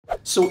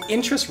So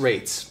interest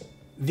rates,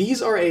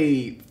 these are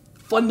a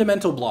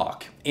fundamental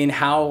block in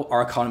how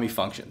our economy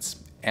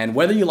functions. And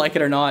whether you like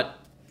it or not,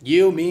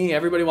 you, me,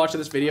 everybody watching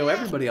this video,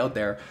 everybody out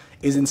there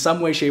is in some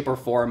way, shape, or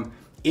form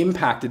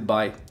impacted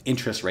by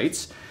interest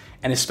rates.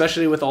 And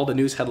especially with all the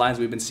news headlines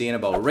we've been seeing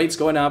about rates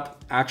going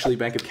up. Actually,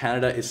 Bank of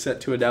Canada is set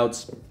to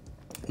announce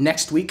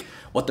next week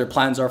what their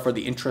plans are for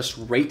the interest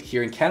rate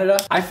here in Canada.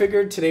 I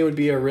figured today would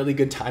be a really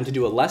good time to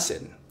do a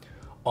lesson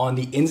on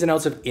the ins and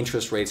outs of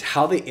interest rates,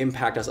 how they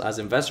impact us as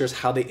investors,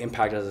 how they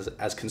impact us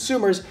as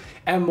consumers,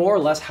 and more or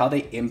less how they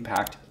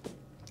impact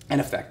and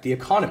affect the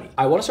economy.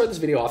 I want to start this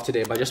video off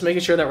today by just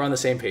making sure that we're on the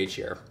same page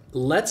here.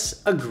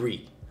 Let's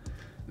agree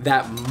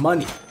that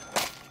money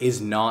is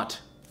not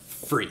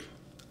free.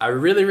 I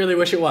really, really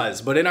wish it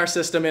was, but in our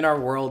system, in our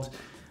world,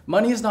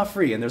 money is not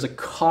free and there's a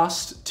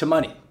cost to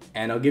money.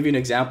 And I'll give you an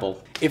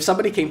example. If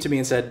somebody came to me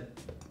and said,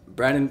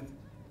 Brandon,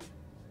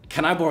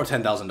 can I borrow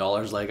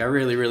 $10,000? Like, I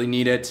really, really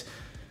need it.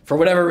 For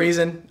whatever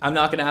reason, I'm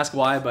not gonna ask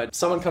why, but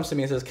someone comes to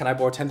me and says, can I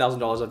borrow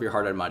 $10,000 of your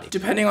hard-earned money?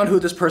 Depending on who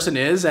this person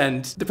is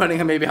and depending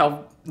on maybe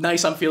how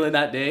nice I'm feeling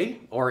that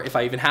day, or if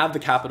I even have the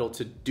capital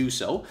to do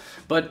so,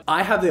 but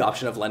I have the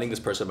option of lending this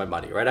person my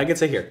money, right? I can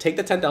say, here, take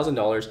the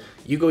 $10,000,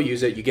 you go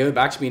use it, you give it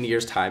back to me in a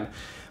year's time,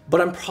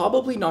 but I'm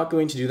probably not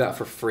going to do that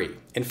for free.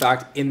 In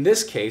fact, in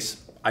this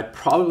case, I'd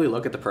probably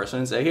look at the person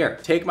and say, here,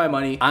 take my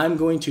money, I'm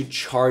going to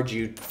charge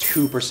you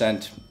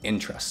 2%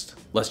 interest.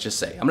 Let's just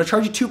say, I'm gonna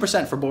charge you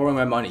 2% for borrowing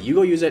my money. You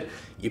go use it,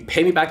 you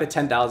pay me back the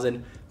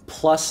 10,000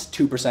 plus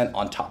 2%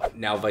 on top.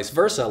 Now, vice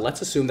versa,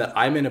 let's assume that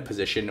I'm in a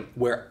position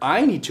where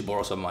I need to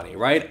borrow some money,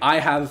 right? I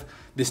have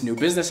this new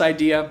business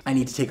idea. I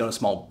need to take out a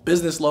small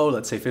business loan,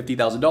 let's say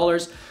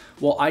 $50,000.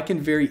 Well, I can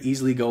very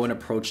easily go and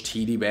approach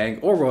TD Bank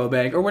or Royal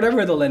Bank or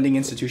whatever the lending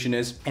institution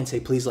is and say,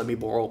 please let me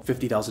borrow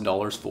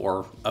 $50,000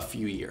 for a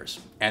few years.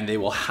 And they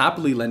will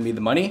happily lend me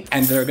the money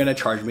and they're gonna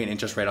charge me an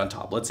interest rate on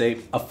top. Let's say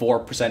a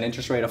 4%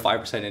 interest rate, a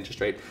 5%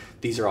 interest rate.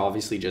 These are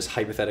obviously just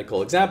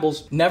hypothetical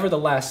examples.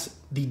 Nevertheless,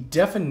 the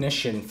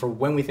definition for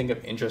when we think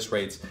of interest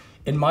rates,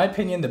 in my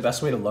opinion, the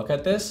best way to look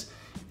at this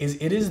is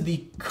it is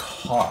the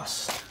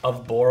cost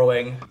of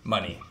borrowing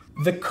money.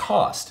 The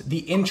cost, the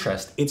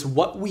interest, it's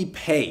what we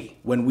pay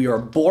when we are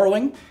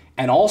borrowing,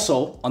 and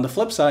also on the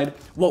flip side,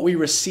 what we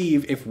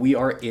receive if we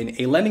are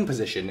in a lending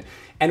position.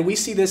 And we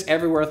see this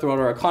everywhere throughout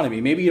our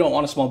economy. Maybe you don't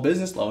want a small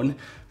business loan,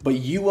 but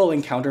you will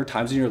encounter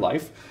times in your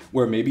life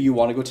where maybe you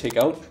want to go take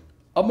out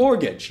a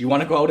mortgage. You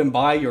want to go out and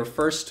buy your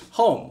first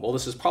home. Well,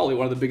 this is probably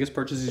one of the biggest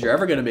purchases you're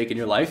ever going to make in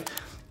your life.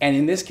 And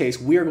in this case,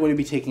 we are going to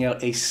be taking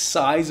out a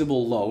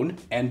sizable loan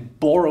and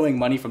borrowing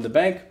money from the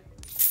bank.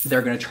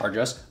 They're gonna charge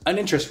us an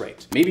interest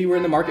rate. Maybe we're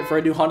in the market for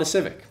a new Honda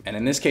Civic. And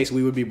in this case,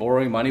 we would be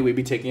borrowing money, we'd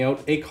be taking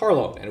out a car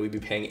loan and we'd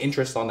be paying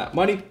interest on that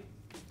money.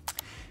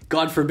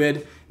 God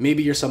forbid,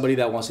 maybe you're somebody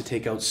that wants to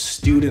take out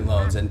student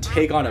loans and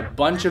take on a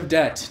bunch of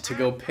debt to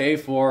go pay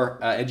for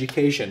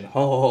education.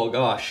 Oh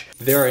gosh,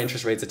 there are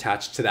interest rates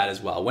attached to that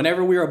as well.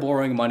 Whenever we are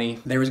borrowing money,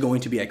 there is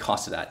going to be a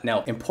cost to that.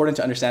 Now, important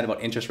to understand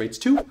about interest rates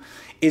too,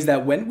 is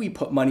that when we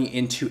put money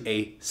into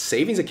a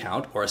savings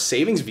account or a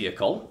savings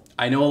vehicle,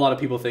 I know a lot of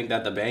people think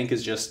that the bank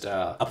is just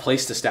a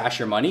place to stash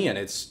your money and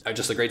it's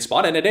just a great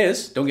spot, and it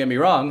is, don't get me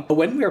wrong. But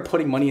when we are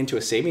putting money into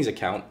a savings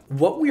account,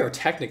 what we are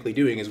technically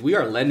doing is we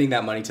are lending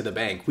that money to the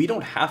bank. We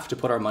don't have to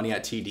put our money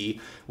at TD.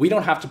 We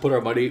don't have to put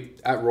our money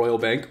at Royal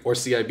Bank or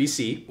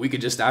CIBC. We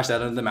could just stash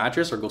that under the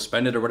mattress or go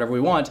spend it or whatever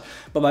we want.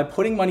 But by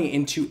putting money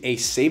into a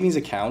savings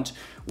account,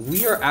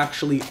 we are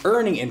actually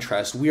earning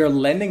interest. We are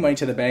lending money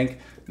to the bank.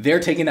 They're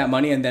taking that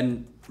money and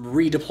then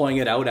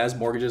redeploying it out as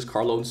mortgages,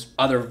 car loans,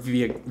 other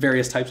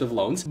various types of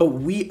loans. But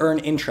we earn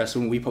interest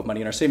when we put money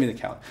in our savings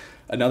account.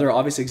 Another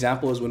obvious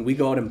example is when we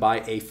go out and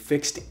buy a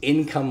fixed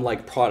income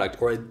like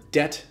product or a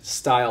debt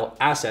style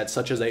asset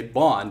such as a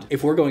bond.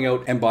 If we're going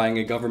out and buying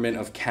a Government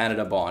of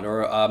Canada bond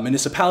or a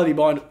municipality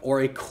bond or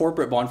a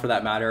corporate bond for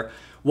that matter,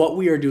 what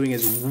we are doing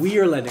is we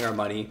are lending our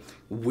money,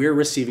 we're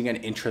receiving an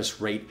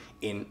interest rate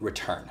in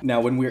return.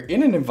 Now, when we're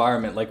in an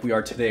environment like we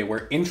are today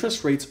where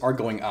interest rates are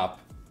going up,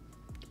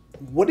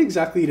 what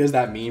exactly does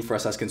that mean for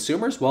us as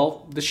consumers?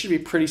 Well, this should be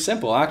pretty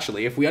simple,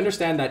 actually. If we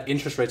understand that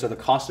interest rates are the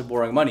cost of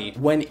borrowing money,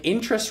 when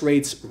interest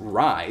rates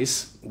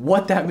rise,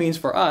 what that means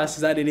for us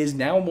is that it is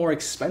now more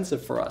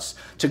expensive for us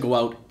to go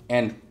out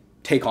and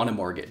take on a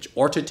mortgage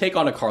or to take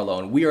on a car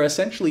loan. We are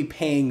essentially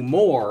paying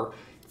more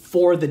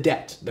for the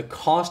debt. The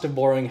cost of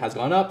borrowing has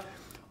gone up.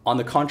 On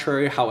the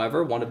contrary,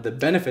 however, one of the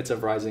benefits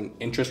of rising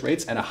interest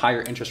rates and a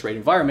higher interest rate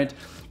environment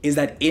is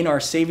that in our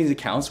savings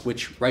accounts,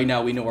 which right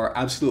now we know are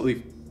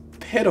absolutely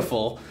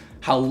pitiful,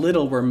 how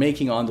little we're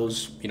making on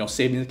those,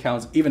 savings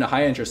accounts, even a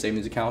high interest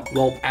savings account.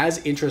 Well,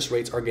 as interest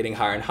rates are getting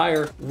higher and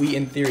higher, we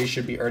in theory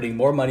should be earning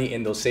more money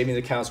in those savings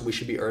accounts. We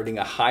should be earning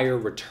a higher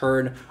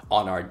return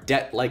on our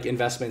debt-like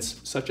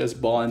investments, such as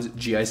bonds,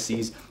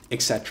 GICs,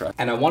 etc.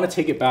 And I want to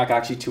take it back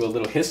actually to a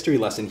little history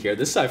lesson here.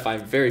 This I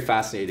find very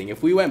fascinating.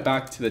 If we went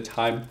back to the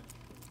time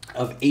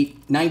of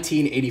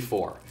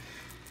 1984,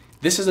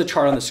 this is a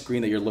chart on the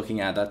screen that you're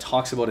looking at that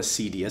talks about a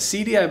CD. A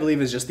CD, I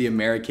believe, is just the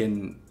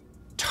American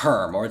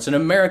term, or it's an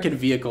American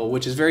vehicle,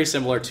 which is very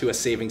similar to a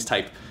savings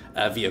type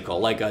vehicle,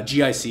 like a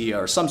GIC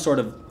or some sort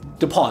of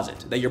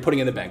deposit that you're putting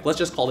in the bank. Let's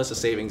just call this a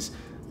savings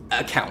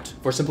account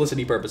for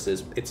simplicity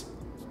purposes. It's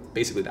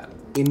basically that.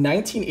 In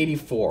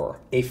 1984,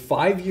 a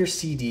 5-year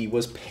CD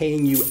was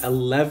paying you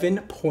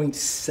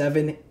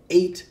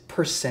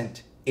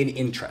 11.78% in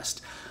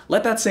interest.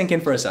 Let that sink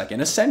in for a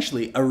second.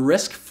 Essentially, a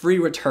risk-free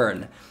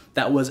return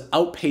that was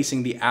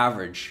outpacing the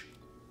average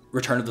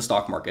return of the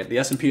stock market. The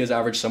S&P has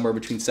averaged somewhere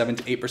between 7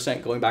 to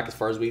 8% going back as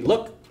far as we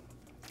look.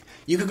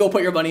 You could go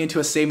put your money into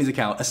a savings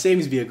account, a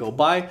savings vehicle,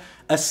 buy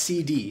a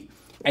CD,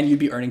 and you'd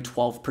be earning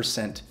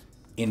 12%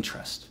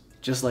 interest.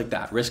 Just like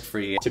that,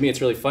 risk-free. To me,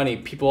 it's really funny.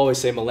 People always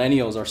say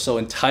millennials are so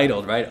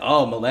entitled, right?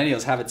 Oh,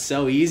 millennials have it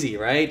so easy,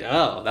 right?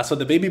 Oh, that's what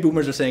the baby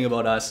boomers are saying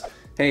about us.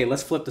 Hey,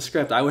 let's flip the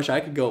script. I wish I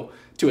could go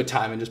to a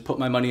time and just put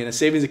my money in a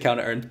savings account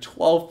and earn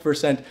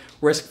 12%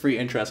 risk-free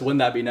interest. Wouldn't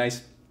that be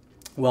nice?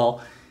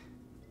 Well,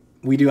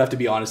 we do have to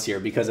be honest here,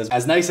 because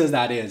as nice as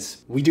that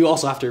is, we do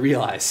also have to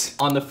realize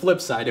on the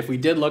flip side, if we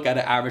did look at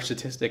an average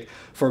statistic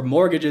for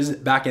mortgages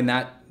back in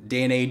that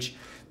day and age,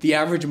 the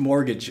average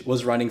mortgage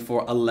was running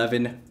for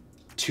 11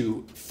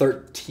 to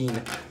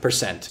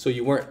 13%. So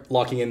you weren't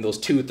locking in those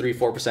 2, 3,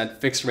 4%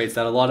 fixed rates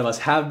that a lot of us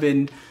have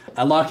been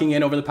locking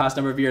in over the past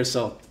number of years.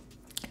 So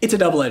it's a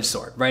double-edged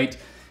sword, right?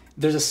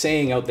 There's a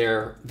saying out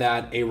there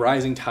that a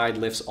rising tide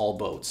lifts all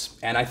boats.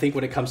 And I think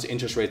when it comes to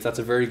interest rates, that's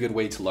a very good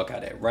way to look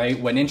at it, right?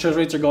 When interest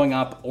rates are going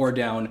up or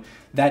down,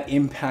 that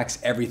impacts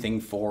everything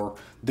for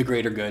the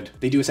greater good.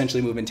 They do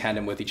essentially move in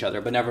tandem with each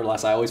other. But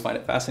nevertheless, I always find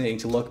it fascinating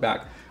to look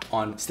back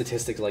on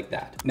statistics like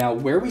that. Now,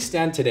 where we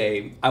stand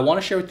today, I want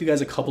to share with you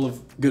guys a couple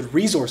of good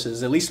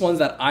resources, at least ones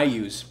that I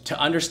use to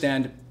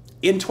understand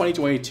in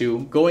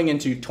 2022, going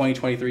into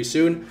 2023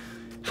 soon,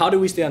 how do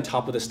we stay on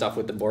top of this stuff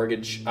with the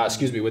mortgage,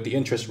 with the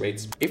interest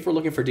rates? If we're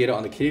looking for data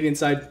on the Canadian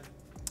side,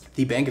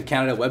 the Bank of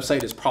Canada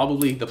website is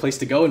probably the place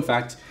to go. In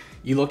fact,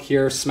 you look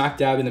here, smack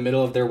dab in the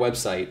middle of their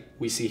website,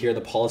 we see here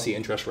the policy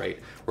interest rate.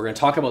 We're going to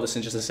talk about this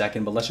in just a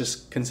second, but let's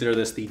just consider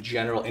this the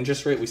general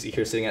interest rate. We see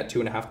here sitting at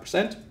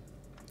 2.5%.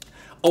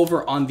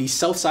 Over on the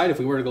south side, if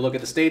we were to go look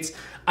at the States,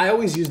 I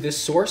always use this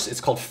source.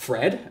 It's called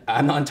Fred.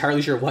 I'm not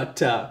entirely sure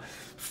what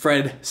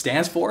Fred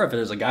stands for, if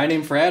there's a guy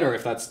named Fred or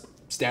if that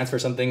stands for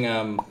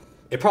something.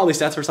 It probably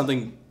stands for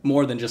something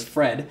more than just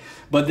Fred,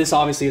 but this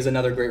obviously is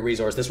another great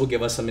resource. This will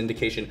give us some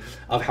indication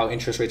of how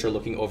interest rates are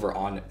looking over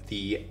on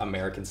the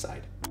American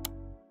side.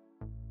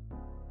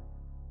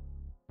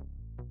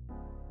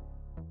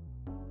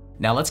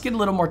 Now let's get a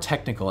little more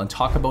technical and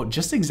talk about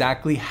just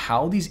exactly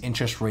how these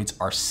interest rates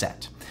are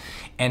set.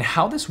 And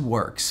how this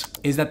works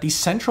is that the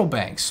central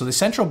banks, so the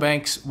central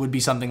banks would be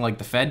something like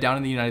the Fed down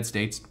in the United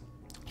States,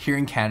 here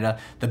in Canada,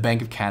 the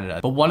Bank of Canada.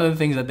 But one of the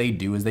things that they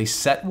do is they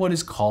set what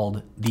is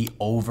called the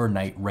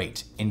overnight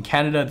rate. In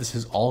Canada, this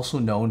is also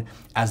known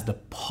as the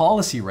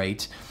policy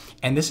rate.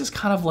 And this is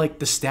kind of like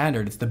the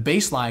standard. It's the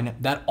baseline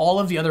that all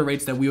of the other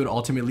rates that we would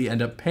ultimately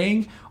end up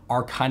paying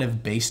are kind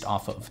of based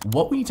off of.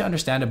 What we need to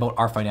understand about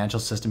our financial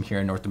system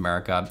here in North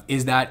America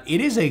is that it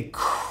is a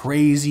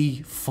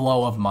crazy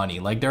flow of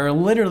money. Like there are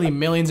literally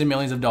millions and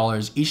millions of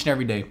dollars each and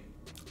every day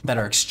that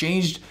are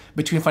exchanged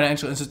between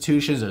financial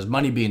institutions. There's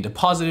money being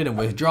deposited and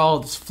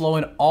withdrawal. It's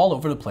flowing all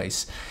over the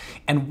place.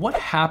 And what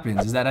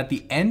happens is that at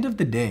the end of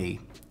the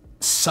day,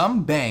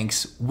 some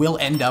banks will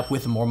end up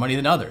with more money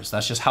than others.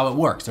 That's just how it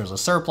works. There's a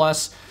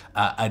surplus,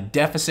 a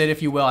deficit,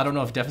 if you will. I don't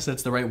know if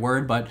deficit's the right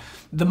word, but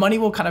the money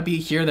will kind of be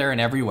here, there, and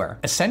everywhere.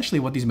 Essentially,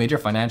 what these major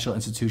financial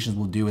institutions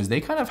will do is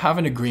they kind of have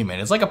an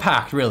agreement. It's like a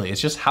pact, really.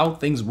 It's just how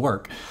things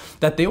work,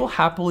 that they will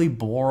happily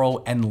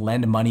borrow and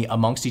lend money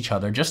amongst each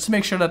other just to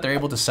make sure that they're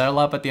able to settle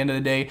up at the end of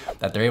the day,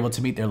 that they're able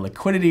to meet their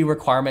liquidity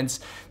requirements.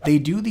 They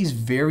do these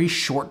very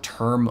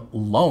short-term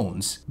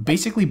loans,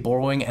 basically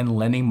borrowing and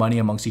lending money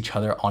amongst each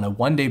other on a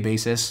one-day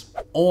basis,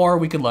 or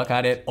we could look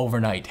at it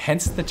overnight,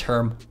 hence the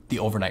term the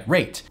overnight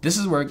rate. This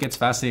is where it gets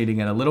fascinating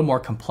and a little more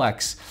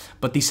complex,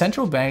 but the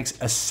central banks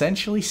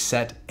essentially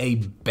set a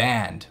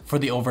band for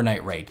the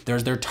overnight rate.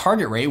 There's their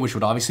target rate, which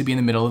would obviously be in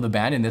the middle of the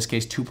band, in this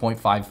case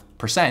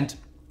 2.5%,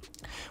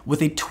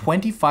 with a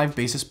 25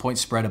 basis point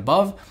spread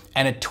above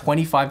and a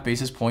 25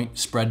 basis point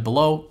spread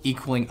below,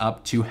 equaling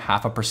up to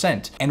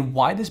 0.5%. And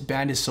why this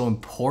band is so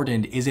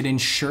important is it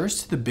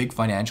ensures to the big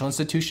financial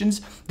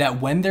institutions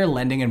that when they're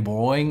lending and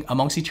borrowing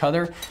amongst each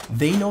other,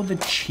 they know the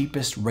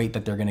cheapest rate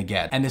that they're gonna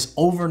get. And this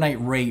overnight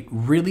rate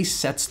really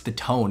sets the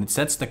tone. It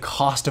sets the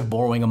cost of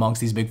borrowing amongst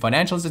these big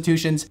financial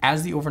institutions.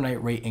 As the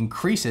overnight rate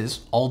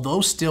increases,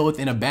 although still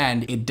within a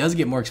band, it does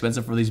get more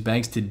expensive for these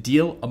banks to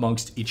deal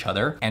amongst each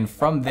other. And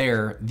from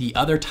there, the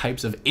other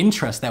types of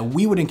interest that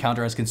we would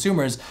encounter as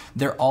consumers,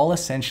 they're all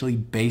essentially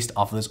based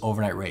off of this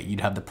overnight rate.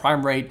 You'd have the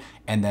prime rate,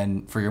 and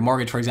then for your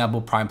mortgage, for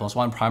example, prime plus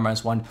one, prime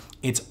minus one,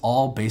 it's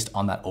all based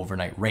on that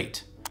overnight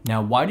rate.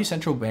 Now, why do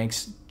central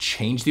banks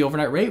change the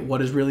overnight rate?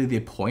 What is really the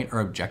point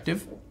or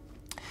objective?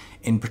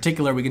 In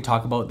particular, we can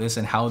talk about this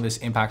and how this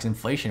impacts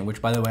inflation,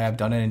 which, by the way, I've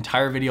done an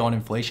entire video on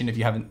inflation. If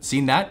you haven't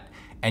seen that,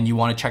 and you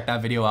want to check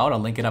that video out, I'll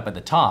link it up at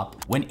the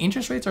top. When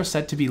interest rates are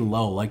set to be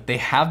low, like they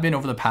have been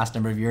over the past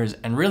number of years,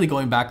 and really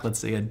going back, let's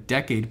say a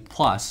decade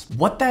plus,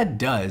 what that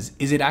does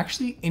is it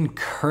actually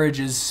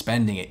encourages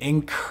spending. It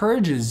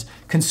encourages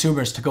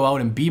consumers to go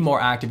out and be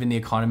more active in the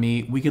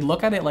economy. We could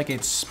look at it like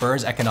it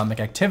spurs economic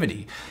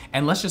activity.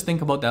 And let's just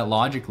think about that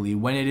logically.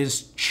 When it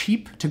is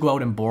cheap to go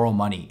out and borrow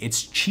money,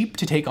 it's cheap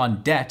to take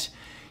on debt,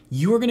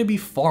 you are going to be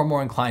far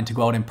more inclined to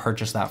go out and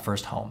purchase that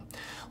first home.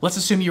 Let's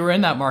assume you were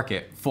in that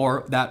market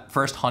for that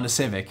first Honda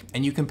Civic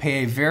and you can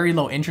pay a very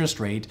low interest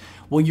rate.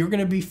 Well, you're going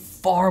to be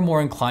far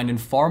more inclined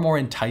and far more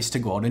enticed to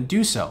go out and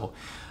do so.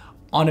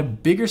 On a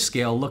bigger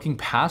scale, looking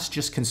past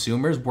just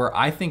consumers, where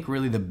I think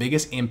really the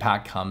biggest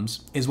impact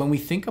comes is when we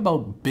think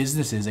about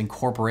businesses and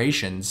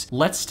corporations.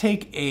 Let's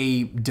take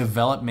a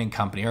development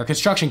company or a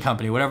construction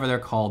company, whatever they're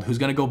called, who's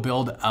going to go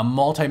build a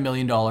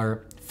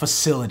multi-million-dollar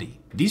facility.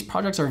 These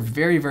projects are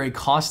very, very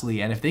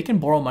costly, and if they can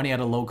borrow money at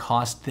a low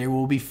cost, they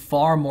will be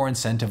far more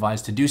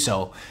incentivized to do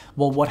so.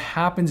 Well, what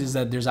happens is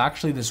that there's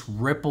actually this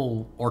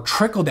ripple or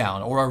trickle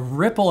down or a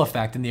ripple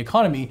effect in the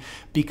economy,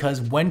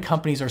 because when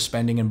companies are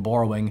spending and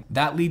borrowing,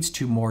 that leads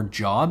to more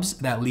jobs,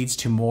 that leads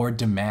to more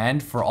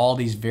demand for all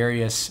these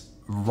various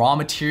raw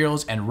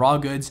materials and raw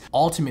goods.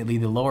 Ultimately,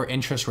 the lower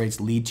interest rates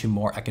lead to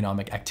more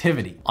economic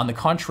activity. On the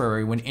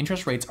contrary, when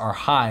interest rates are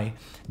high,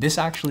 this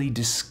actually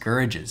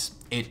discourages.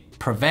 It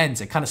prevents,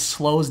 it kind of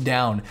slows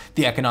down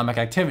the economic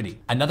activity.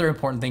 Another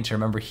important thing to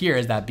remember here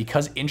is that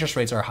because interest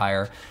rates are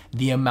higher,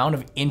 the amount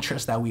of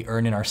interest that we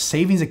earn in our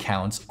savings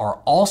accounts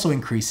are also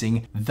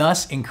increasing,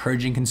 thus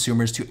encouraging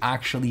consumers to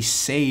actually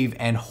save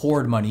and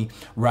hoard money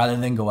rather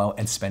than go out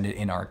and spend it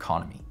in our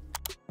economy.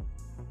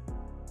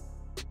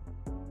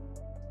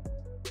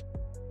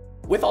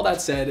 With all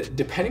that said,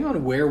 depending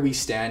on where we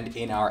stand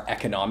in our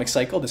economic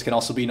cycle, this can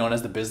also be known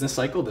as the business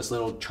cycle. This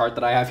little chart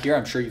that I have here,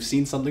 I'm sure you've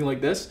seen something like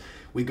this.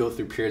 We go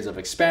through periods of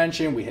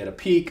expansion, we hit a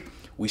peak,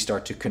 we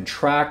start to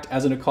contract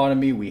as an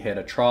economy, we hit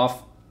a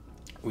trough,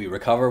 we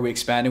recover, we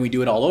expand, and we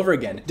do it all over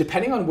again.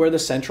 Depending on where the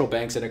central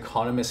banks and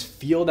economists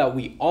feel that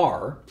we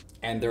are,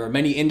 and there are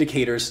many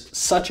indicators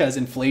such as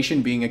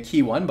inflation being a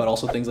key one, but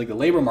also things like the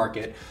labor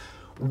market,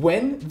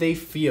 when they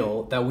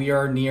feel that we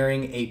are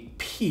nearing a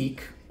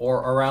peak or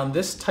around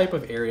this type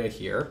of area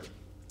here,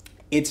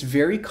 it's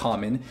very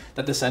common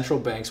that the central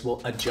banks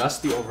will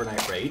adjust the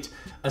overnight rate,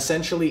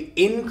 essentially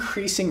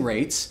increasing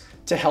rates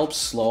to help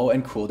slow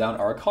and cool down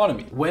our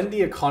economy. When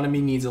the economy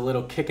needs a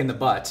little kick in the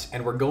butt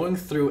and we're going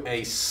through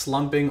a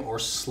slumping or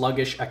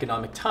sluggish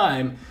economic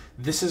time,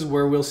 this is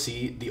where we'll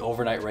see the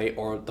overnight rate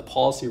or the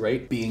policy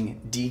rate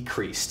being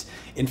decreased.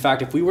 In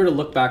fact, if we were to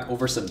look back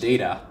over some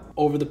data,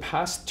 over the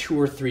past 2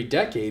 or 3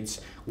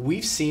 decades,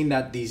 we've seen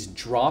that these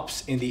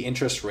drops in the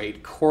interest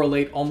rate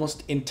correlate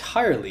almost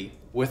entirely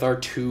with our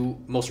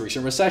 2 most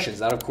recent recessions.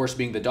 That, of course,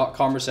 being the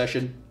dot-com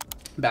recession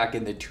back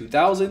in the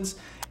 2000s,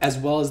 as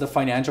well as the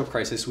financial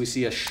crisis. We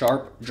see a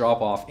sharp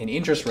drop off in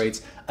interest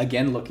rates,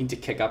 again, looking to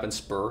kick up and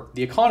spur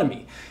the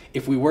economy.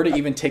 If we were to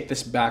even take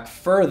this back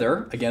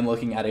further, again,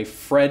 looking at a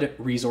Fred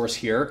resource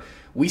here,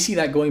 we see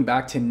that going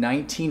back to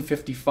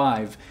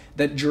 1955,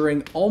 that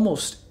during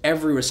almost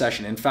every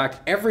recession, in fact,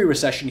 every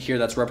recession here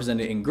that's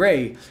represented in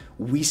gray,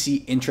 we see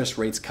interest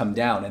rates come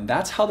down. And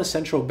that's how the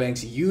central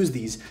banks use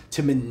these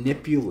to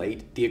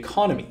manipulate the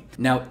economy.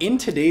 Now, in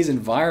today's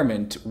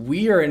environment,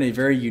 we are in a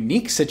very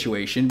unique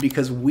situation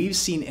because we've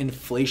seen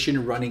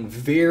inflation running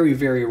very,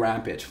 very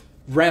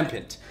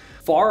rampant,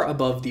 far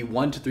above the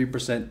 1% to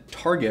 3%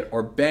 target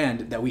or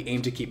band that we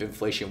aim to keep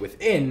inflation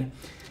within.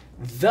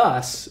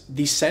 Thus,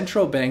 the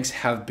central banks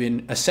have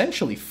been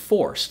essentially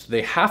forced.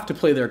 They have to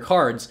play their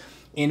cards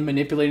in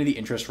manipulating the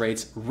interest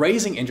rates,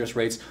 raising interest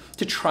rates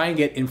to try and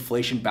get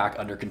inflation back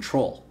under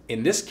control.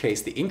 In this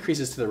case, the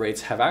increases to the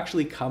rates have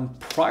actually come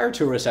prior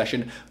to a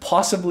recession,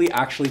 possibly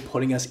actually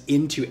putting us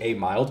into a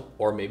mild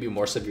or maybe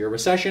more severe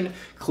recession.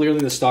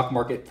 Clearly, the stock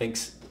market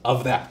thinks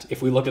of that.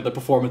 If we look at the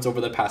performance over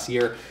the past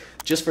year,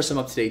 just for some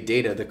up-to-date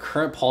data, the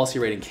current policy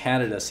rate in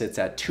Canada sits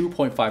at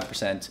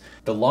 2.5%.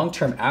 The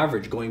long-term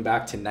average going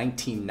back to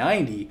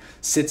 1990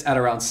 sits at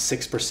around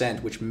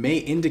 6%, which may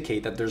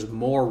indicate that there's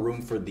more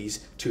room for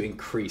these to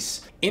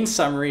increase. In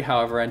summary,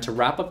 however, and to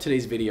wrap up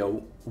today's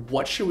video,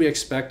 what should we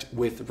expect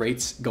with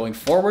rates going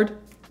forward?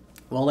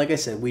 Well, like I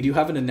said, we do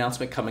have an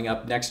announcement coming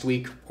up next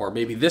week or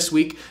maybe this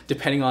week,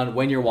 depending on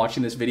when you're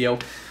watching this video.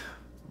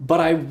 But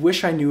I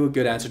wish I knew a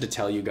good answer to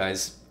tell you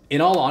guys.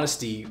 In all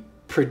honesty,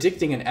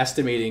 predicting and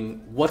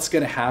estimating what's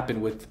going to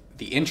happen with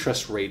the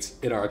interest rates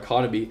in our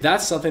economy,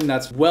 that's something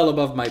that's well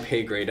above my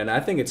pay grade. And I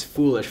think it's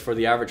foolish for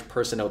the average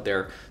person out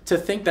there to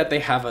think that they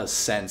have a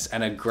sense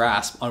and a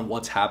grasp on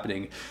what's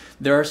happening.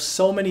 There are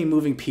so many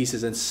moving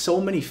pieces and so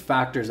many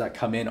factors that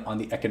come in on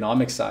the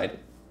economic side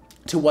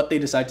to what they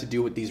decide to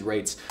do with these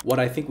rates. What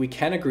I think we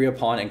can agree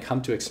upon and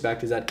come to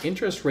expect is that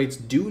interest rates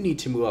do need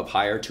to move up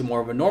higher to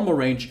more of a normal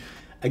range,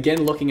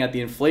 Again, looking at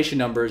the inflation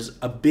numbers,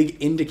 a big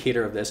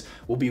indicator of this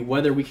will be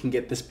whether we can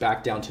get this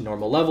back down to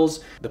normal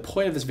levels. The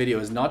point of this video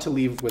is not to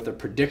leave with a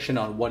prediction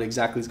on what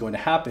exactly is going to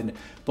happen,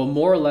 but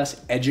more or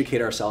less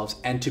educate ourselves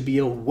and to be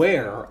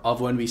aware of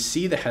when we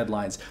see the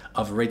headlines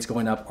of rates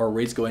going up or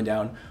rates going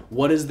down,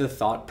 what is the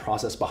thought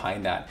process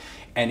behind that?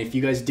 And if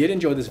you guys did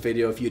enjoy this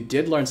video, if you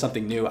did learn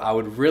something new, I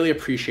would really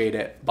appreciate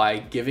it by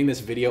giving this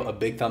video a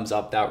big thumbs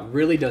up. That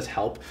really does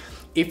help.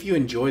 If you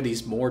enjoy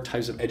these more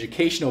types of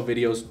educational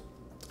videos,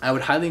 I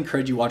would highly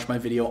encourage you to watch my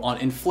video on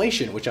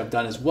inflation, which I've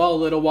done as well a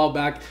little while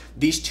back.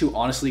 These two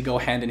honestly go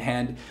hand in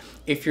hand.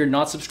 If you're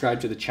not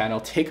subscribed to the channel,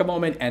 take a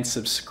moment and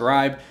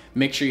subscribe.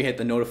 Make sure you hit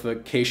the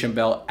notification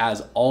bell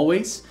as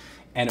always.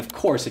 And of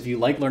course, if you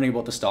like learning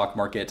about the stock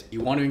market,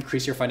 you want to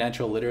increase your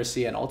financial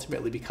literacy and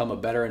ultimately become a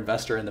better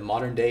investor in the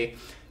modern day,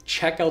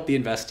 check out the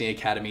Investing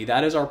Academy.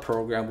 That is our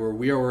program where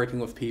we are working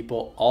with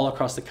people all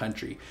across the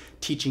country,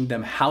 teaching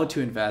them how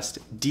to invest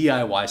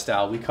DIY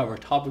style. We cover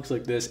topics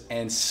like this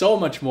and so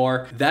much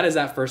more. That is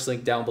that first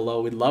link down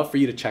below. We'd love for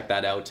you to check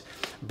that out.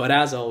 But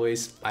as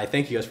always, I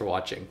thank you guys for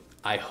watching.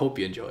 I hope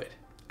you enjoyed,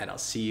 and I'll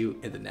see you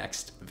in the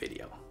next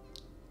video.